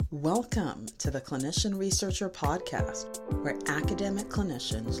Welcome to the Clinician Researcher Podcast, where academic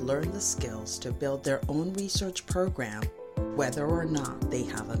clinicians learn the skills to build their own research program, whether or not they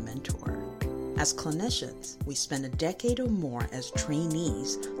have a mentor. As clinicians, we spend a decade or more as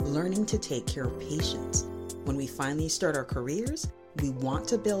trainees learning to take care of patients. When we finally start our careers, we want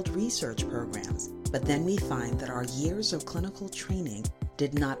to build research programs, but then we find that our years of clinical training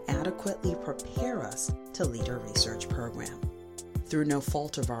did not adequately prepare us to lead a research program. Through no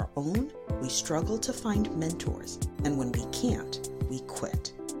fault of our own, we struggle to find mentors, and when we can't, we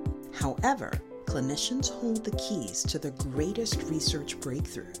quit. However, clinicians hold the keys to the greatest research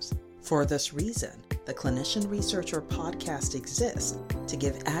breakthroughs. For this reason, the Clinician Researcher Podcast exists to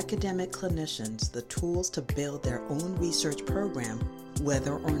give academic clinicians the tools to build their own research program,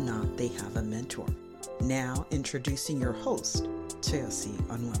 whether or not they have a mentor. Now, introducing your host, Chelsea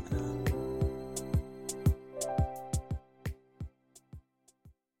Onwemina.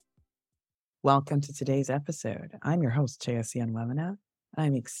 Welcome to today's episode. I'm your host, Chelsea Onwemina.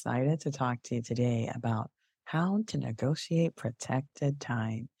 I'm excited to talk to you today about how to negotiate protected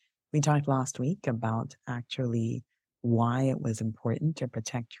time. We talked last week about actually why it was important to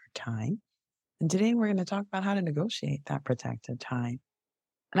protect your time. And today we're going to talk about how to negotiate that protected time.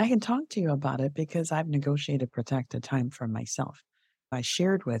 And I can talk to you about it because I've negotiated protected time for myself. I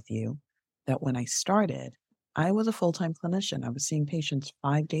shared with you that when I started, I was a full-time clinician. I was seeing patients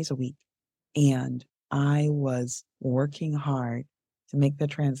 5 days a week. And I was working hard to make the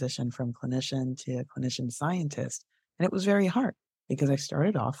transition from clinician to clinician scientist. And it was very hard because I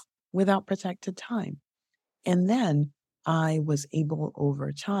started off without protected time. And then I was able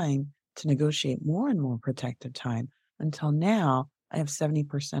over time to negotiate more and more protected time until now I have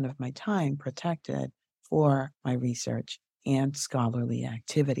 70% of my time protected for my research and scholarly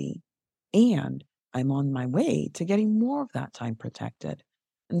activity. And I'm on my way to getting more of that time protected.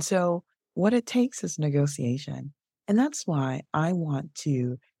 And so what it takes is negotiation. And that's why I want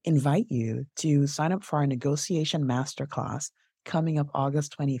to invite you to sign up for our negotiation masterclass coming up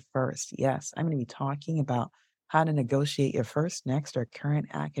August 21st. Yes, I'm going to be talking about how to negotiate your first, next, or current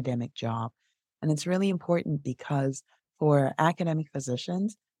academic job. And it's really important because for academic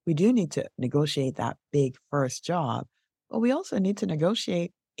physicians, we do need to negotiate that big first job, but we also need to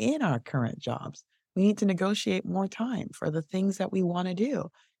negotiate in our current jobs. We need to negotiate more time for the things that we want to do.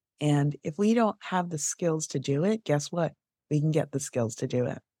 And if we don't have the skills to do it, guess what? We can get the skills to do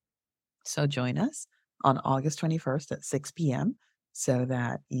it. So join us on August 21st at 6 p.m. so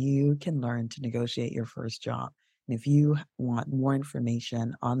that you can learn to negotiate your first job. And if you want more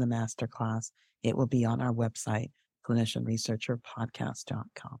information on the masterclass, it will be on our website,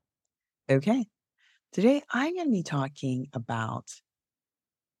 clinicianresearcherpodcast.com. Okay, today I'm going to be talking about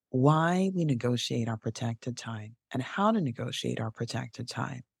why we negotiate our protected time and how to negotiate our protected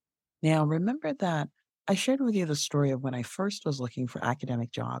time. Now, remember that I shared with you the story of when I first was looking for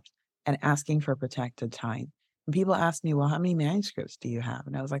academic jobs and asking for protected time. And people asked me, well, how many manuscripts do you have?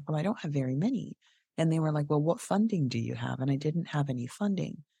 And I was like, well, I don't have very many. And they were like, well, what funding do you have? And I didn't have any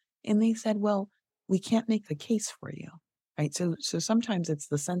funding. And they said, well, we can't make the case for you, right? So sometimes it's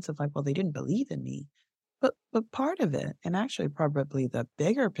the sense of like, well, they didn't believe in me. But part of it, and actually probably the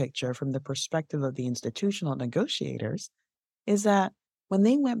bigger picture from the perspective of the institutional negotiators, is that when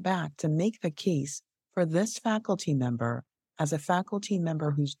they went back to make the case for this faculty member as a faculty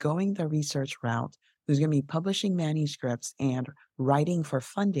member who's going the research route, who's going to be publishing manuscripts and writing for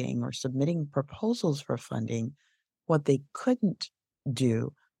funding or submitting proposals for funding, what they couldn't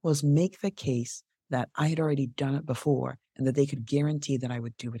do was make the case that I had already done it before and that they could guarantee that I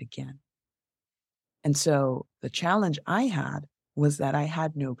would do it again. And so the challenge I had was that I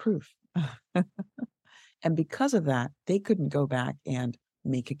had no proof. And because of that, they couldn't go back and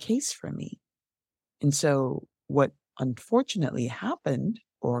make a case for me. And so what unfortunately happened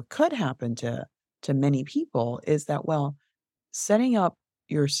or could happen to many people is that, well, setting up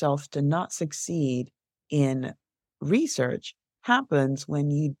yourself to not succeed in research happens when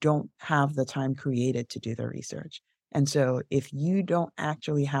you don't have the time created to do the research. And so if you don't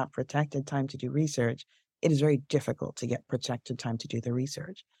actually have protected time to do research, it is very difficult to get protected time to do the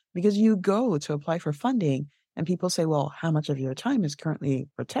research. Because you go to apply for funding and people say, well, how much of your time is currently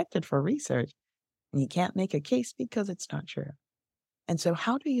protected for research? And you can't make a case because it's not true. And so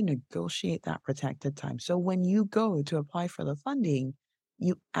how do you negotiate that protected time? So when you go to apply for the funding,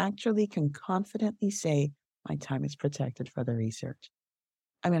 you actually can confidently say, my time is protected for the research.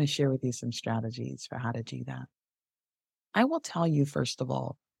 I'm going to share with you some strategies for how to do that. I will tell you, first of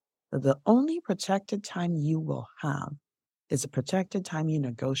all, that the only protected time you will have is a protected time you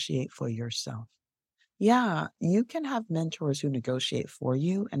negotiate for yourself. Yeah, you can have mentors who negotiate for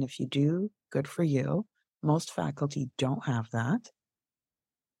you. And if you do, good for you. Most faculty don't have that.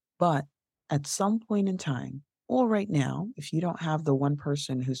 But at some point in time, or right now, if you don't have the one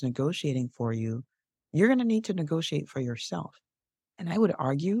person who's negotiating for you, you're going to need to negotiate for yourself. And I would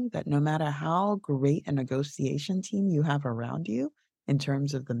argue that no matter how great a negotiation team you have around you, in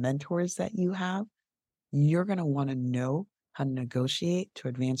terms of the mentors that you have, you're going to want to know how to negotiate to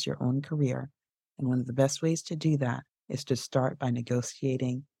advance your own career. And one of the best ways to do that is to start by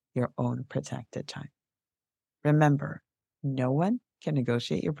negotiating your own protected time. Remember, no one can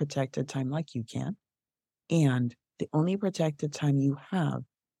negotiate your protected time like you can. And the only protected time you have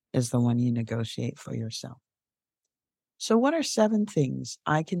is the one you negotiate for yourself. So, what are 7 things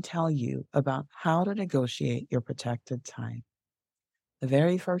I can tell you about how to negotiate your protected time? The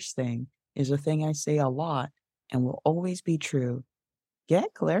very first thing is a thing I say a lot and will always be true.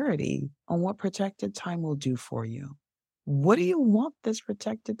 Get clarity on what protected time will do for you. What do you want this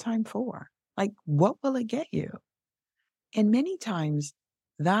protected time for? Like, what will it get you? And many times,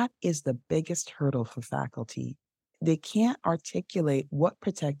 that is the biggest hurdle for faculty. They can't articulate what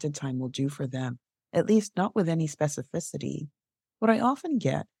protected time will do for them, at least not with any specificity. What I often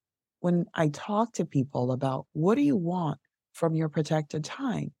get when I talk to people about what do you want from your protected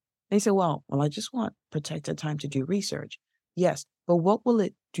time, they say, well, I just want protected time to do research. Yes, but what will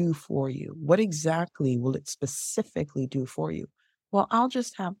it do for you? What exactly will it specifically do for you? Well, I'll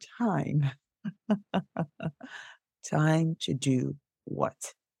just have time. Time to do what?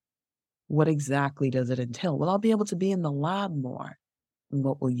 What exactly does it entail? Well, I'll be able to be in the lab more. And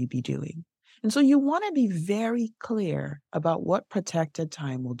what will you be doing? And so you want to be very clear about what protected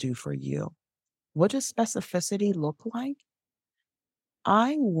time will do for you. What does specificity look like?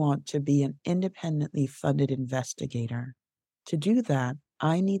 I want to be an independently funded investigator. To do that,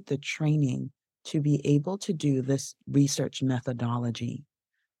 I need the training to be able to do this research methodology.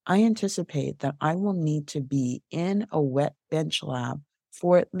 I anticipate that I will need to be in a wet bench lab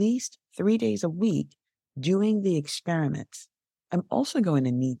for at least 3 days a week doing the experiments. I'm also going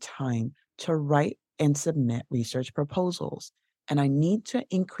to need time to write and submit research proposals, and I need to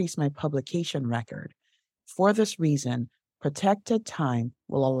increase my publication record. For this reason, protected time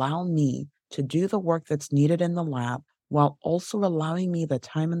will allow me to do the work that's needed in the lab while also allowing me the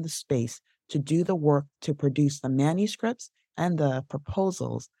time and the space to do the work to produce the manuscripts and the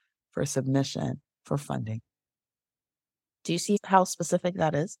proposals for submission for funding. Do you see how specific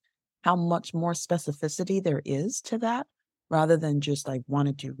that is? How much more specificity there is to that rather than just like want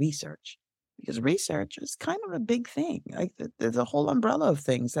to do research? Because research is kind of a big thing. Like there's a whole umbrella of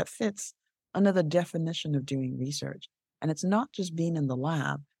things that fits under the definition of doing research. And it's not just being in the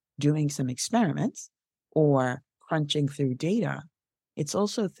lab doing some experiments or crunching through data. It's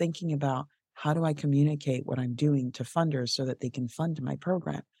also thinking about how do I communicate what I'm doing to funders so that they can fund my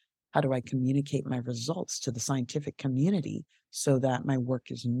program? How do I communicate my results to the scientific community so that my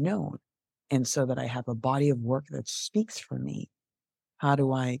work is known and so that I have a body of work that speaks for me? How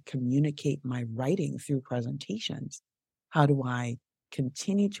do I communicate my writing through presentations? How do I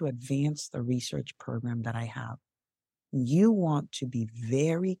continue to advance the research program that I have? You want to be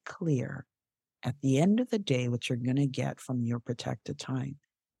very clear at the end of the day what you're going to get from your protected time.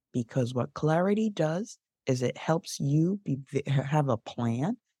 Because what clarity does is it helps you have a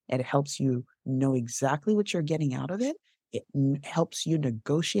plan. It helps you know exactly what you're getting out of it. It helps you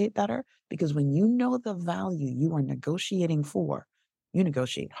negotiate better because when you know the value you are negotiating for, you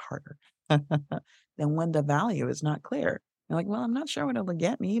negotiate harder than when the value is not clear. You're like, well, I'm not sure what it'll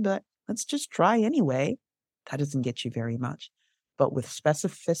get me, but let's just try anyway. That doesn't get you very much. But with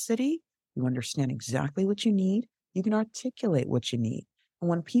specificity, you understand exactly what you need. You can articulate what you need. And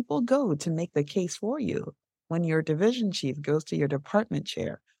when people go to make the case for you, when your division chief goes to your department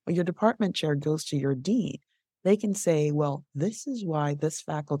chair, or your department chair goes to your dean, they can say, well, this is why this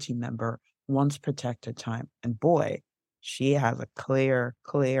faculty member wants protected time. And boy, she has a clear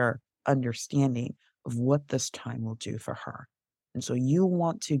understanding of what this time will do for her. And so you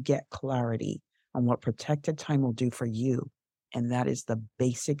want to get clarity on what protected time will do for you. And that is the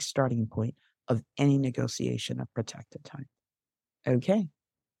basic starting point of any negotiation of protected time. Okay,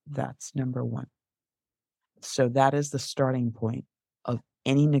 that's number one. So that is the starting point of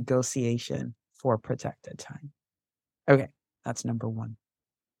any negotiation for protected time. Okay, that's number one.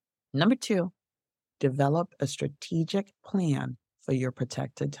 Number two, develop a strategic plan for your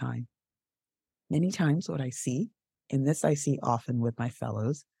protected time. Many times, what I see, and this I see often with my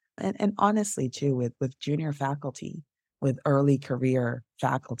fellows, and honestly too, with junior faculty, with early career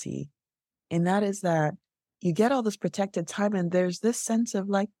faculty, and that is that you get all this protected time, and there's this sense of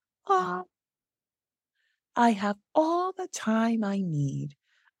like, oh, I have all the time I need.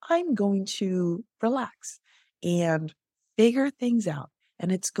 I'm going to relax and figure things out,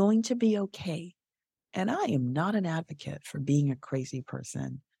 and it's going to be okay. And I am not an advocate for being a crazy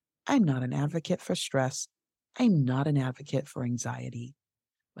person. I'm not an advocate for stress. I'm not an advocate for anxiety,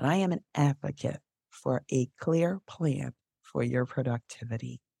 but I am an advocate for a clear plan for your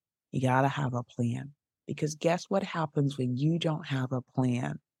productivity. You got to have a plan because guess what happens when you don't have a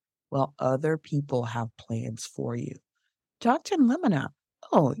plan? Well, other people have plans for you. Dr. Lemona,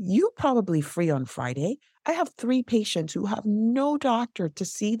 oh, you probably free on Friday. I have 3 patients who have no doctor to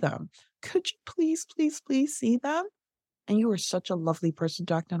see them. Could you please, please, please see them? And you are such a lovely person,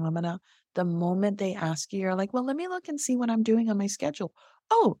 Dr. Lemona. The moment they ask you, you're like, well, let me look and see what I'm doing on my schedule.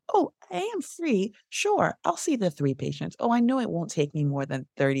 Oh, I am free. Sure, I'll see the 3 patients. Oh, I know it won't take me more than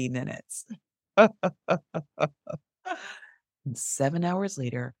 30 minutes. And 7 hours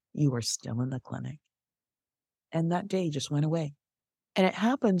later, you are still in the clinic. And that day just went away. And it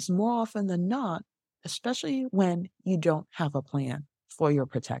happens more often than not, especially when you don't have a plan for your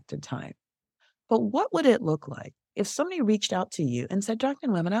protected time. But what would it look like if somebody reached out to you and said, Dr.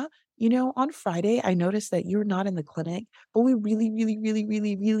 Lemona, on Friday, I noticed that you're not in the clinic, but we really, really, really,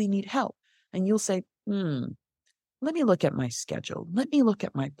 really, really need help. And you'll say, let me look at my schedule. Let me look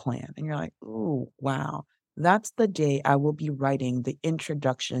at my plan. And you're like, oh, wow. That's the day I will be writing the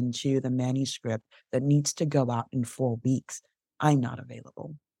introduction to the manuscript that needs to go out in 4 weeks. I'm not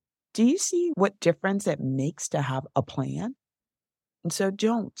available. Do you see what difference it makes to have a plan? And so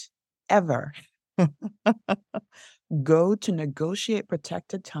don't ever go to negotiate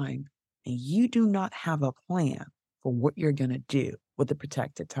protected time and you do not have a plan for what you're going to do with the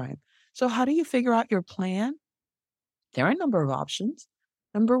protected time. So, how do you figure out your plan? There are a number of options.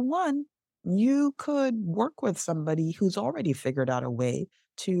 Number one, you could work with somebody who's already figured out a way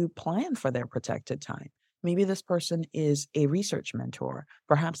to plan for their protected time. Maybe this person is a research mentor.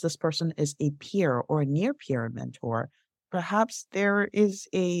 Perhaps this person is a peer or a near peer mentor. Perhaps there is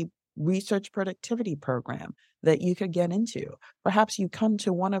a research productivity program that you could get into. Perhaps you come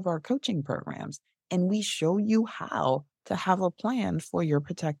to one of our coaching programs and we show you how to have a plan for your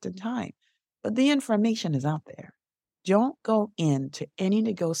protected time. But the information is out there. Don't go into any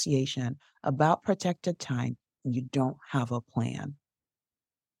negotiation about protected time when you don't have a plan.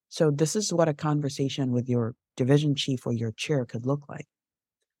 So, this is what a conversation with your division chief or your chair could look like.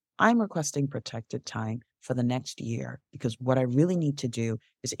 I'm requesting protected time for the next year because what I really need to do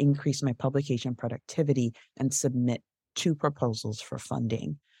is increase my publication productivity and submit 2 proposals for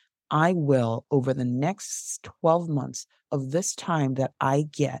funding. I will, over the next 12 months of this time that I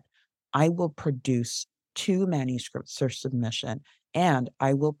get, I will produce 2 manuscripts for submission and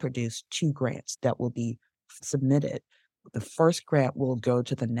I will produce 2 grants that will be submitted. The first grant will go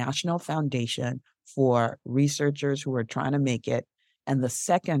to the National Foundation for researchers who are trying to make it. And the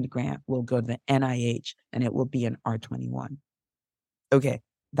second grant will go to the NIH and it will be an R21. Okay,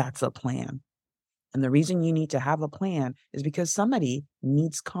 that's a plan. And the reason you need to have a plan is because somebody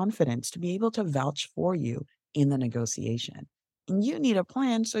needs confidence to be able to vouch for you in the negotiation. And you need a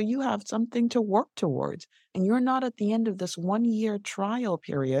plan so you have something to work towards. And you're not at the end of this 1 year trial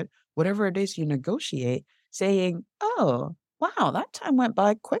period, whatever it is you negotiate, saying, oh, wow, that time went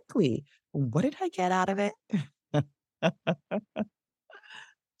by quickly. What did I get out of it?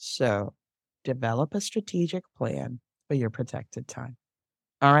 So develop a strategic plan for your protected time.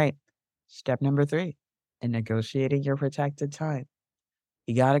 All right. Step number 3 in negotiating your protected time.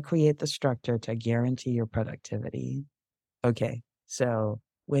 You got to create the structure to guarantee your productivity. Okay. So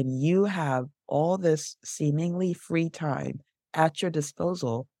when you have all this seemingly free time at your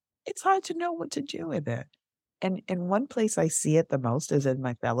disposal, it's hard to know what to do with it. And one place I see it the most is in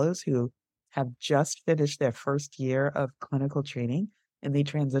my fellows who have just finished their first year of clinical training and they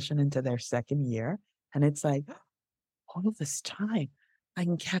transition into their second year. And it's like, all of this time, I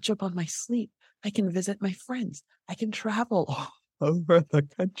can catch up on my sleep. I can visit my friends. I can travel all over the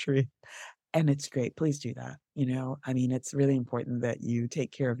country. And it's great. Please do that. I mean, it's really important that you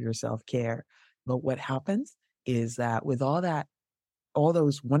take care of your self care. But what happens is that with all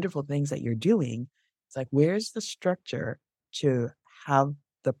those wonderful things that you're doing, it's like, where's the structure to have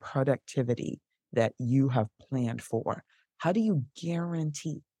the productivity that you have planned for? How do you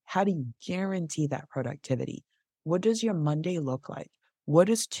guarantee that productivity? What does your Monday look like? What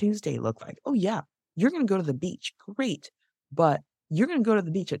does Tuesday look like? Oh, yeah, you're going to go to the beach. Great. But you're going to go to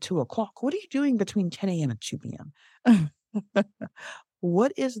the beach at 2 o'clock. What are you doing between 10 a.m. and 2 p.m.?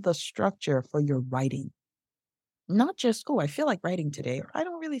 What is the structure for your writing? Not just, "Oh, I feel like writing today," or "I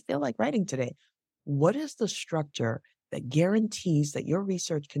don't really feel like writing today." What is the structure that guarantees that your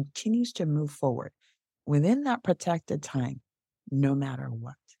research continues to move forward? within that protected time, no matter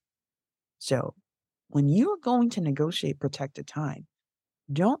what. So when you're going to negotiate protected time,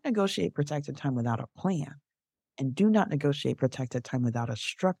 don't negotiate protected time without a plan, and do not negotiate protected time without a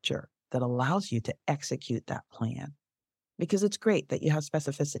structure that allows you to execute that plan. Because it's great that you have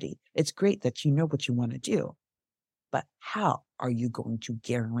specificity. It's great that you know what you want to do, but how are you going to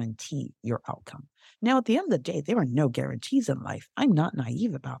guarantee your outcome? Now, at the end of the day, there are no guarantees in life. I'm not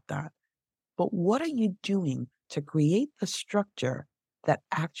naive about that. But what are you doing to create the structure that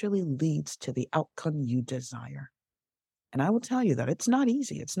actually leads to the outcome you desire? And I will tell you that it's not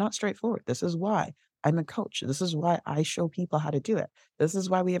easy. It's not straightforward. This is why I'm a coach. This is why I show people how to do it. This is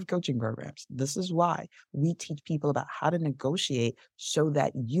why we have coaching programs. This is why we teach people about how to negotiate so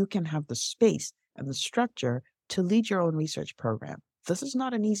that you can have the space and the structure to lead your own research program. This is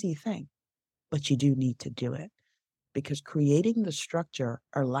not an easy thing, but you do need to do it because creating the structure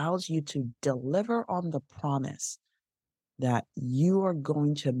allows you to deliver on the promise that you are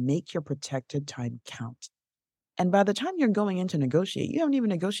going to make your protected time count. And by the time you're going in to negotiate, you haven't even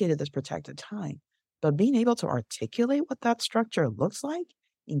negotiated this protected time. But being able to articulate what that structure looks like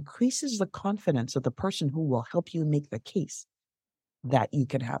increases the confidence of the person who will help you make the case that you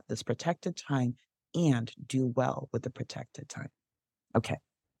can have this protected time and do well with the protected time. Okay.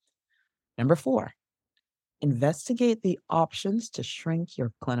 Number four, investigate the options to shrink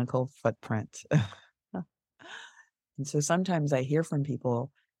your clinical footprint. And so sometimes I hear from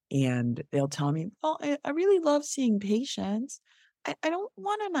people and they'll tell me, "Well, I really love seeing patients. I don't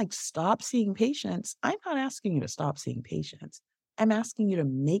want to like stop seeing patients." I'm not asking you to stop seeing patients. I'm asking you to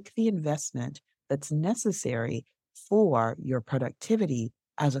make the investment that's necessary for your productivity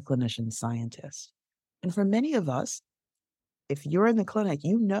as a clinician scientist. And for many of us, if you're in the clinic,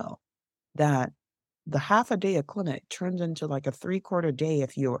 you know that the half a day of clinic turns into like a three-quarter day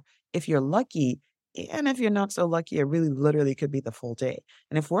if you're lucky, and if you're not so lucky, it really literally could be the full day.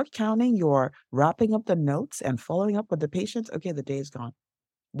 And if we're counting your wrapping up the notes and following up with the patients, okay, the day is gone.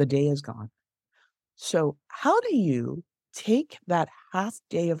 The day is gone. So how do you take that half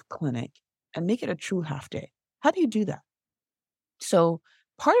day of clinic and make it a true half day? How do you do that? So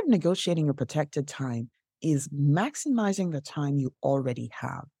part of negotiating your protected time is maximizing the time you already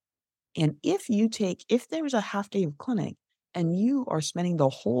have. And if there's a half day of clinic and you are spending the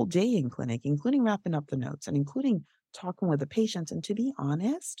whole day in clinic, including wrapping up the notes and including talking with the patients, and to be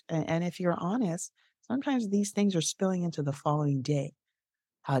honest, and if you're honest, sometimes these things are spilling into the following day.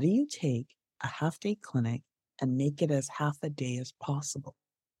 How do you take a half day clinic and make it as half a day as possible?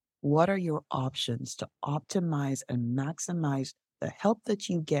 What are your options to optimize and maximize the help that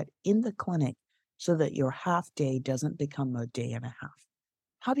you get in the clinic so that your half day doesn't become a day and a half?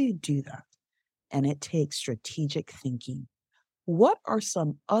 How do you do that? And it takes strategic thinking. What are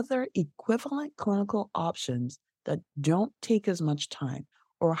some other equivalent clinical options that don't take as much time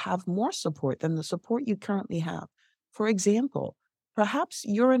or have more support than the support you currently have? For example, perhaps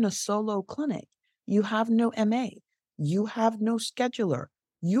you're in a solo clinic. You have no MA. You have no scheduler.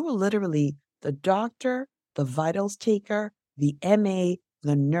 You are literally the doctor, the vitals taker, the MA,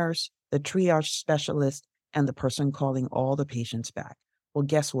 the nurse, the triage specialist, and the person calling all the patients back. Well,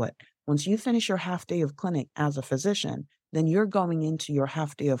 guess what? Once you finish your half day of clinic as a physician, then you're going into your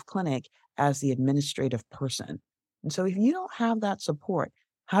half day of clinic as the administrative person. And so if you don't have that support,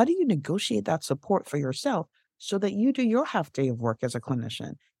 how do you negotiate that support for yourself so that you do your half day of work as a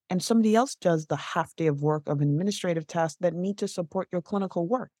clinician and somebody else does the half day of work of administrative tasks that need to support your clinical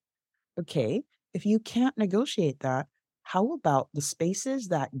work? Okay, if you can't negotiate that, how about the spaces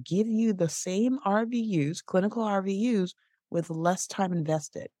that give you the same RVUs, clinical RVUs, with less time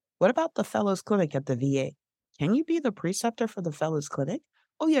invested? What about the fellows clinic at the VA? Can you be the preceptor for the fellows clinic?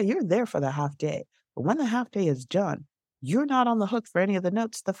 Oh, yeah, you're there for the half day. But when the half day is done, you're not on the hook for any of the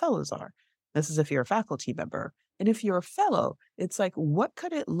notes the fellows are. This is if you're a faculty member. And if you're a fellow, it's like, what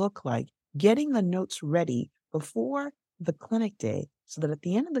could it look like getting the notes ready before the clinic day so that at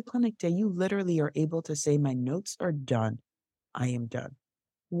the end of the clinic day, you literally are able to say, "My notes are done. I am done."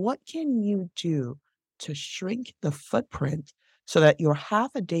 What can you do to shrink the footprint so that your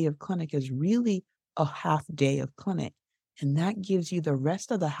half a day of clinic is really a half day of clinic? And that gives you the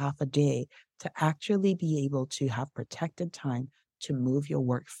rest of the half a day to actually be able to have protected time to move your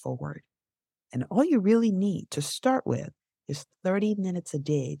work forward. And all you really need to start with is 30 minutes a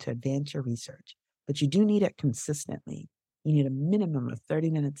day to advance your research. But you do need it consistently. You need a minimum of 30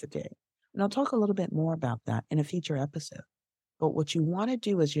 minutes a day. And I'll talk a little bit more about that in a future episode. But what you want to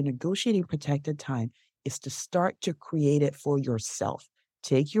do as you're negotiating protected time is to start to create it for yourself.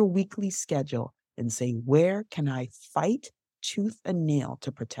 Take your weekly schedule and say, where can I fight tooth and nail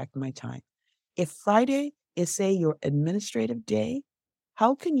to protect my time? If Friday is, say, your administrative day,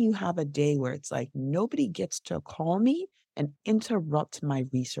 how can you have a day where it's like nobody gets to call me and interrupt my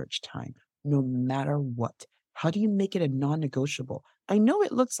research time, no matter what? How do you make it a non negotiable? I know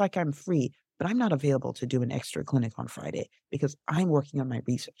it looks like I'm free, but I'm not available to do an extra clinic on Friday because I'm working on my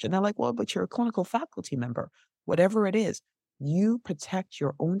research. And they're like, well, but you're a clinical faculty member. Whatever it is, you protect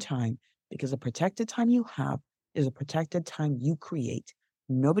your own time because the protected time you have is a protected time you create.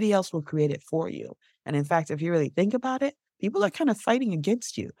 Nobody else will create it for you. And in fact, if you really think about it, people are kind of fighting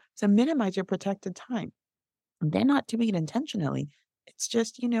against you to minimize your protected time. They're not doing it intentionally. It's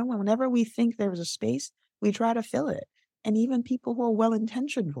just, whenever we think there's a space, we try to fill it. And even people who are well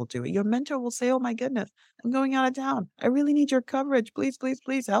intentioned will do it. Your mentor will say, oh my goodness, I'm going out of town. I really need your coverage. Please, please,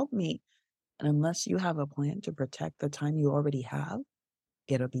 please help me. And unless you have a plan to protect the time you already have,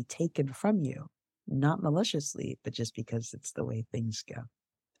 it'll be taken from you, not maliciously, but just because it's the way things go.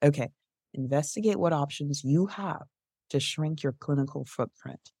 Okay, investigate what options you have to shrink your clinical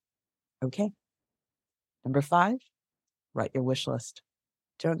footprint. Okay, number five, write your wish list.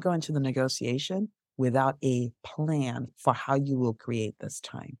 Don't go into the negotiation without a plan for how you will create this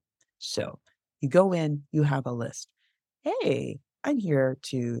time. So you go in, you have a list. Hey, I'm here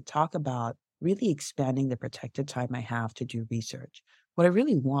to talk about really expanding the protected time I have to do research. What I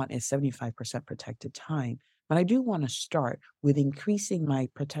really want is 75% protected time, but I do want to start with increasing my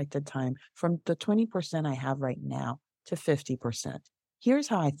protected time from the 20% I have right now to 50%. Here's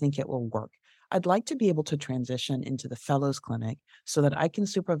how I think it will work. I'd like to be able to transition into the fellows clinic so that I can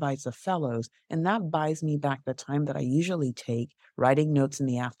supervise the fellows, and that buys me back the time that I usually take writing notes in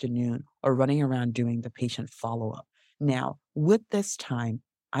the afternoon or running around doing the patient follow up. Now, with this time,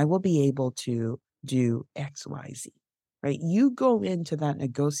 I will be able to do XYZ, right? You go into that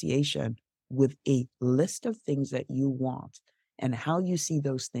negotiation with a list of things that you want and how you see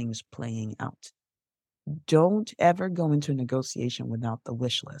those things playing out. Don't ever go into a negotiation without the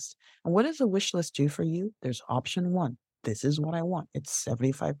wish list. And what does a wish list do for you? There's option one. This is what I want. It's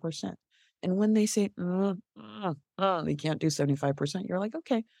 75%. And when they say, they can't do 75%, you're like,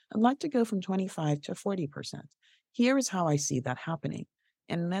 okay, I'd like to go from 25 to 40%. Here is how I see that happening.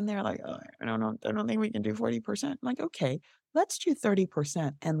 And then they're like, oh, I don't know. I don't think we can do 40%. I'm like, okay, let's do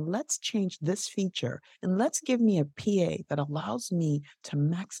 30% and let's change this feature and let's give me a PA that allows me to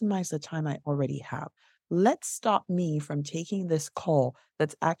maximize the time I already have. Let's stop me from taking this call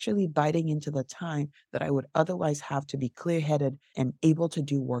that's actually biting into the time that I would otherwise have to be clear headed and able to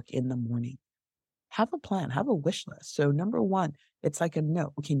do work in the morning. Have a plan, have a wish list. So, number one, it's like a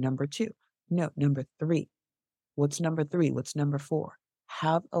note. Okay, number two, note. Number three, what's number three? What's number four?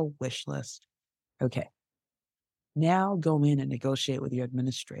 Have a wish list. Okay, now go in and negotiate with your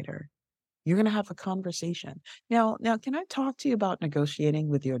administrator. You're going to have a conversation. Now, can I talk to you about negotiating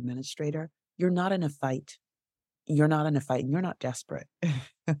with your administrator? You're not in a fight. You're not in a fight and you're not desperate.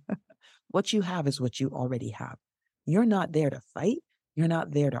 What you have is what you already have. You're not there to fight. You're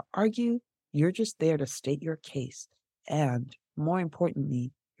not there to argue. You're just there to state your case. And more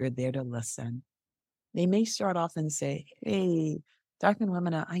importantly, you're there to listen. They may start off and say, hey, Dr.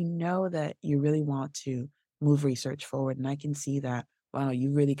 Lemina, I know that you really want to move research forward. And I can see that, wow,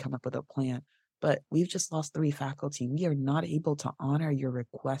 you really come up with a plan. But we've just lost three faculty. We are not able to honor your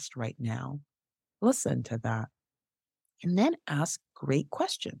request right now. Listen to that and then ask great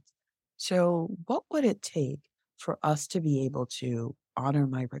questions. So, what would it take for us to be able to honor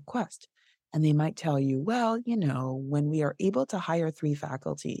my request? And they might tell you, well, when we are able to hire three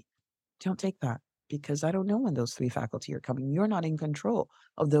faculty, don't take that because I don't know when those three faculty are coming. You're not in control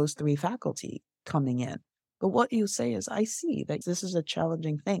of those three faculty coming in. But what you say is, I see that this is a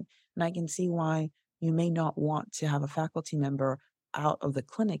challenging thing. And I can see why you may not want to have a faculty member out of the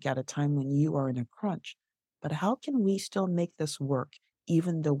clinic at a time when you are in a crunch. But how can we still make this work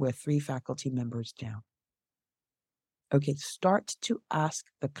even though we're three faculty members down? Okay, start to ask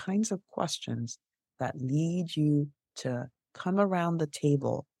the kinds of questions that lead you to come around the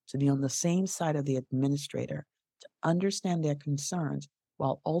table, to be on the same side of the administrator, to understand their concerns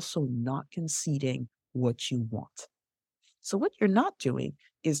while also not conceding what you want. So what you're not doing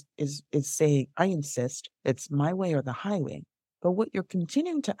is saying, I insist, it's my way or the highway. But what you're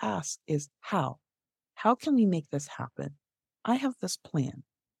continuing to ask is how? How can we make this happen? I have this plan,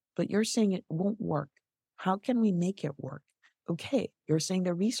 but you're saying it won't work. How can we make it work? Okay, you're saying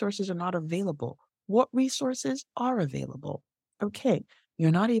the resources are not available. What resources are available? Okay,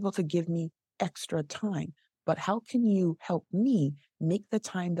 you're not able to give me extra time, but how can you help me make the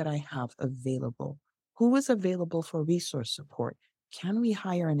time that I have available? Who is available for resource support? Can we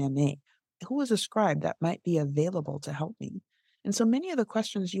hire an MA? Who is a scribe that might be available to help me? And so many of the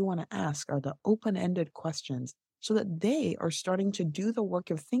questions you want to ask are the open ended questions so that they are starting to do the work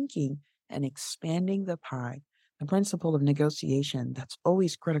of thinking and expanding the pie. The principle of negotiation that's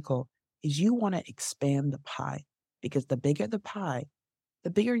always critical is you want to expand the pie because the bigger the pie,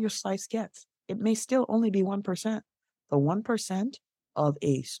 the bigger your slice gets. It may still only be 1%. The 1% of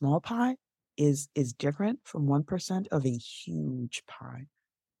a small pie is different from 1% of a huge pie.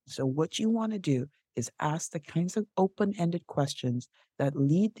 So what you want to do is ask the kinds of open-ended questions that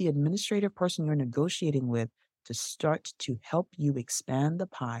lead the administrative person you're negotiating with to start to help you expand the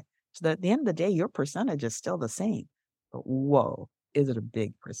pie so that at the end of the day, your percentage is still the same. But whoa, is it a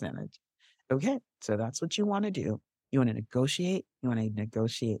big percentage? Okay, so that's what you want to do. You want to negotiate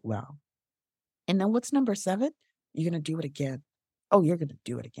well. And then what's number 7? You're gonna do it again. Oh, you're gonna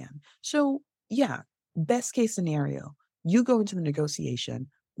do it again. So, yeah, best case scenario, you go into the negotiation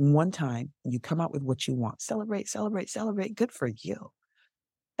one time, you come out with what you want. Celebrate, celebrate, celebrate. Good for you.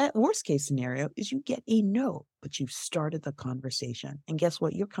 That worst case scenario is you get a no, but you've started the conversation. And guess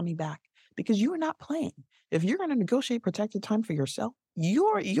what? You're coming back because you are not playing. If you're going to negotiate protected time for yourself,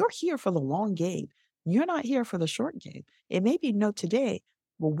 you're here for the long game. You're not here for the short game. It may be no today.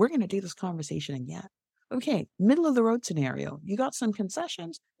 Well, we're going to do this conversation again. Okay, middle of the road scenario. You got some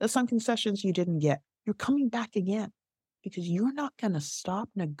concessions. There's some concessions you didn't get. You're coming back again because you're not going to stop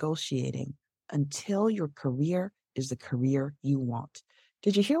negotiating until your career is the career you want.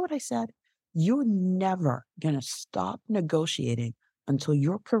 Did you hear what I said? You're never going to stop negotiating until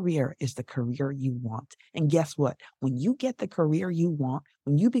your career is the career you want. And guess what? When you get the career you want,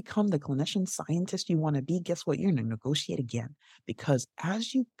 when you become the clinician scientist you want to be, guess what? You're going to negotiate again. Because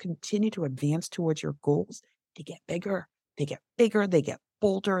as you continue to advance towards your goals, they get bigger, they get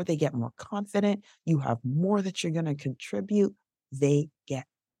bolder, they get more confident. You have more that you're going to contribute. They get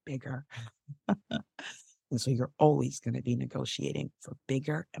bigger. And so you're always going to be negotiating for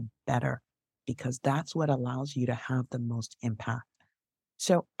bigger and better because that's what allows you to have the most impact.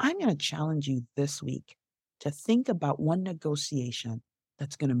 So I'm going to challenge you this week to think about one negotiation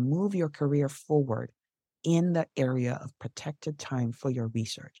that's going to move your career forward in the area of protected time for your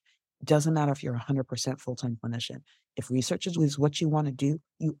research. It doesn't matter if you're 100% full-time clinician. If research is what you want to do,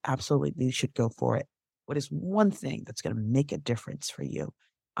 you absolutely should go for it. What is one thing that's going to make a difference for you?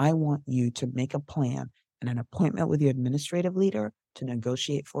 I want you to make a plan and an appointment with your administrative leader to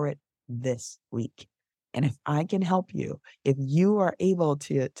negotiate for it this week. And if I can help you, if you are able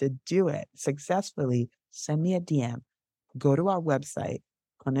to do it successfully, send me a DM. Go to our website,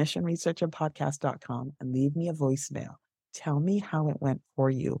 clinicianresearcherpodcast.com, and leave me a voicemail. Tell me how it went for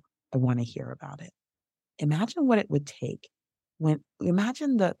you. I want to hear about it. Imagine what it would take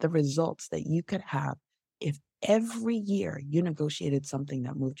imagine the results that you could have if every year you negotiated something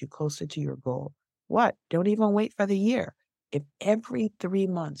that moved you closer to your goal. What? Don't even wait for the year. If every 3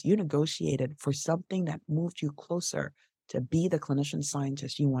 months you negotiated for something that moved you closer to be the clinician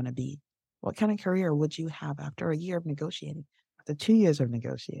scientist you want to be, what kind of career would you have after a year of negotiating, after 2 years of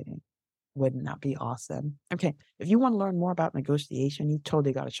negotiating? Wouldn't that be awesome? Okay, if you want to learn more about negotiation, you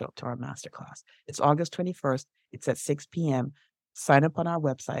totally got to show up to our masterclass. It's August 21st. It's at 6 p.m. Sign up on our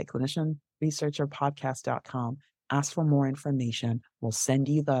website, clinicianresearcherpodcast.com. Ask for more information. We'll send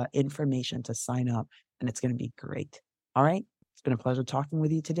you the information to sign up, and it's going to be great. All right? It's been a pleasure talking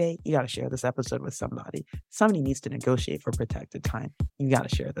with you today. You got to share this episode with somebody. Somebody needs to negotiate for protected time. You got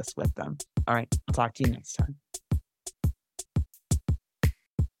to share this with them. All right, I'll talk to you next time.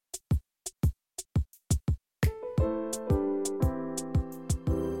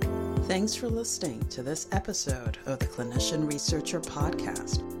 Thanks for listening to this episode of the Clinician Researcher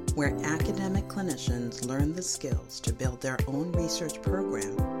Podcast, where academic clinicians learn the skills to build their own research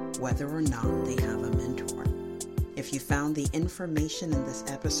program, whether or not they have a mentor. If you found the information in this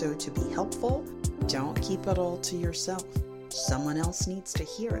episode to be helpful, don't keep it all to yourself. Someone else needs to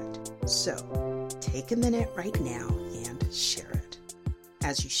hear it. So take a minute right now and share it.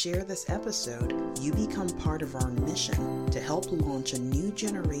 As you share this episode, you become part of our mission to help launch a new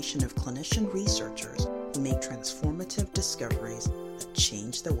generation of clinician researchers who make transformative discoveries that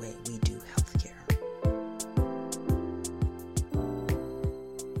change the way we do health.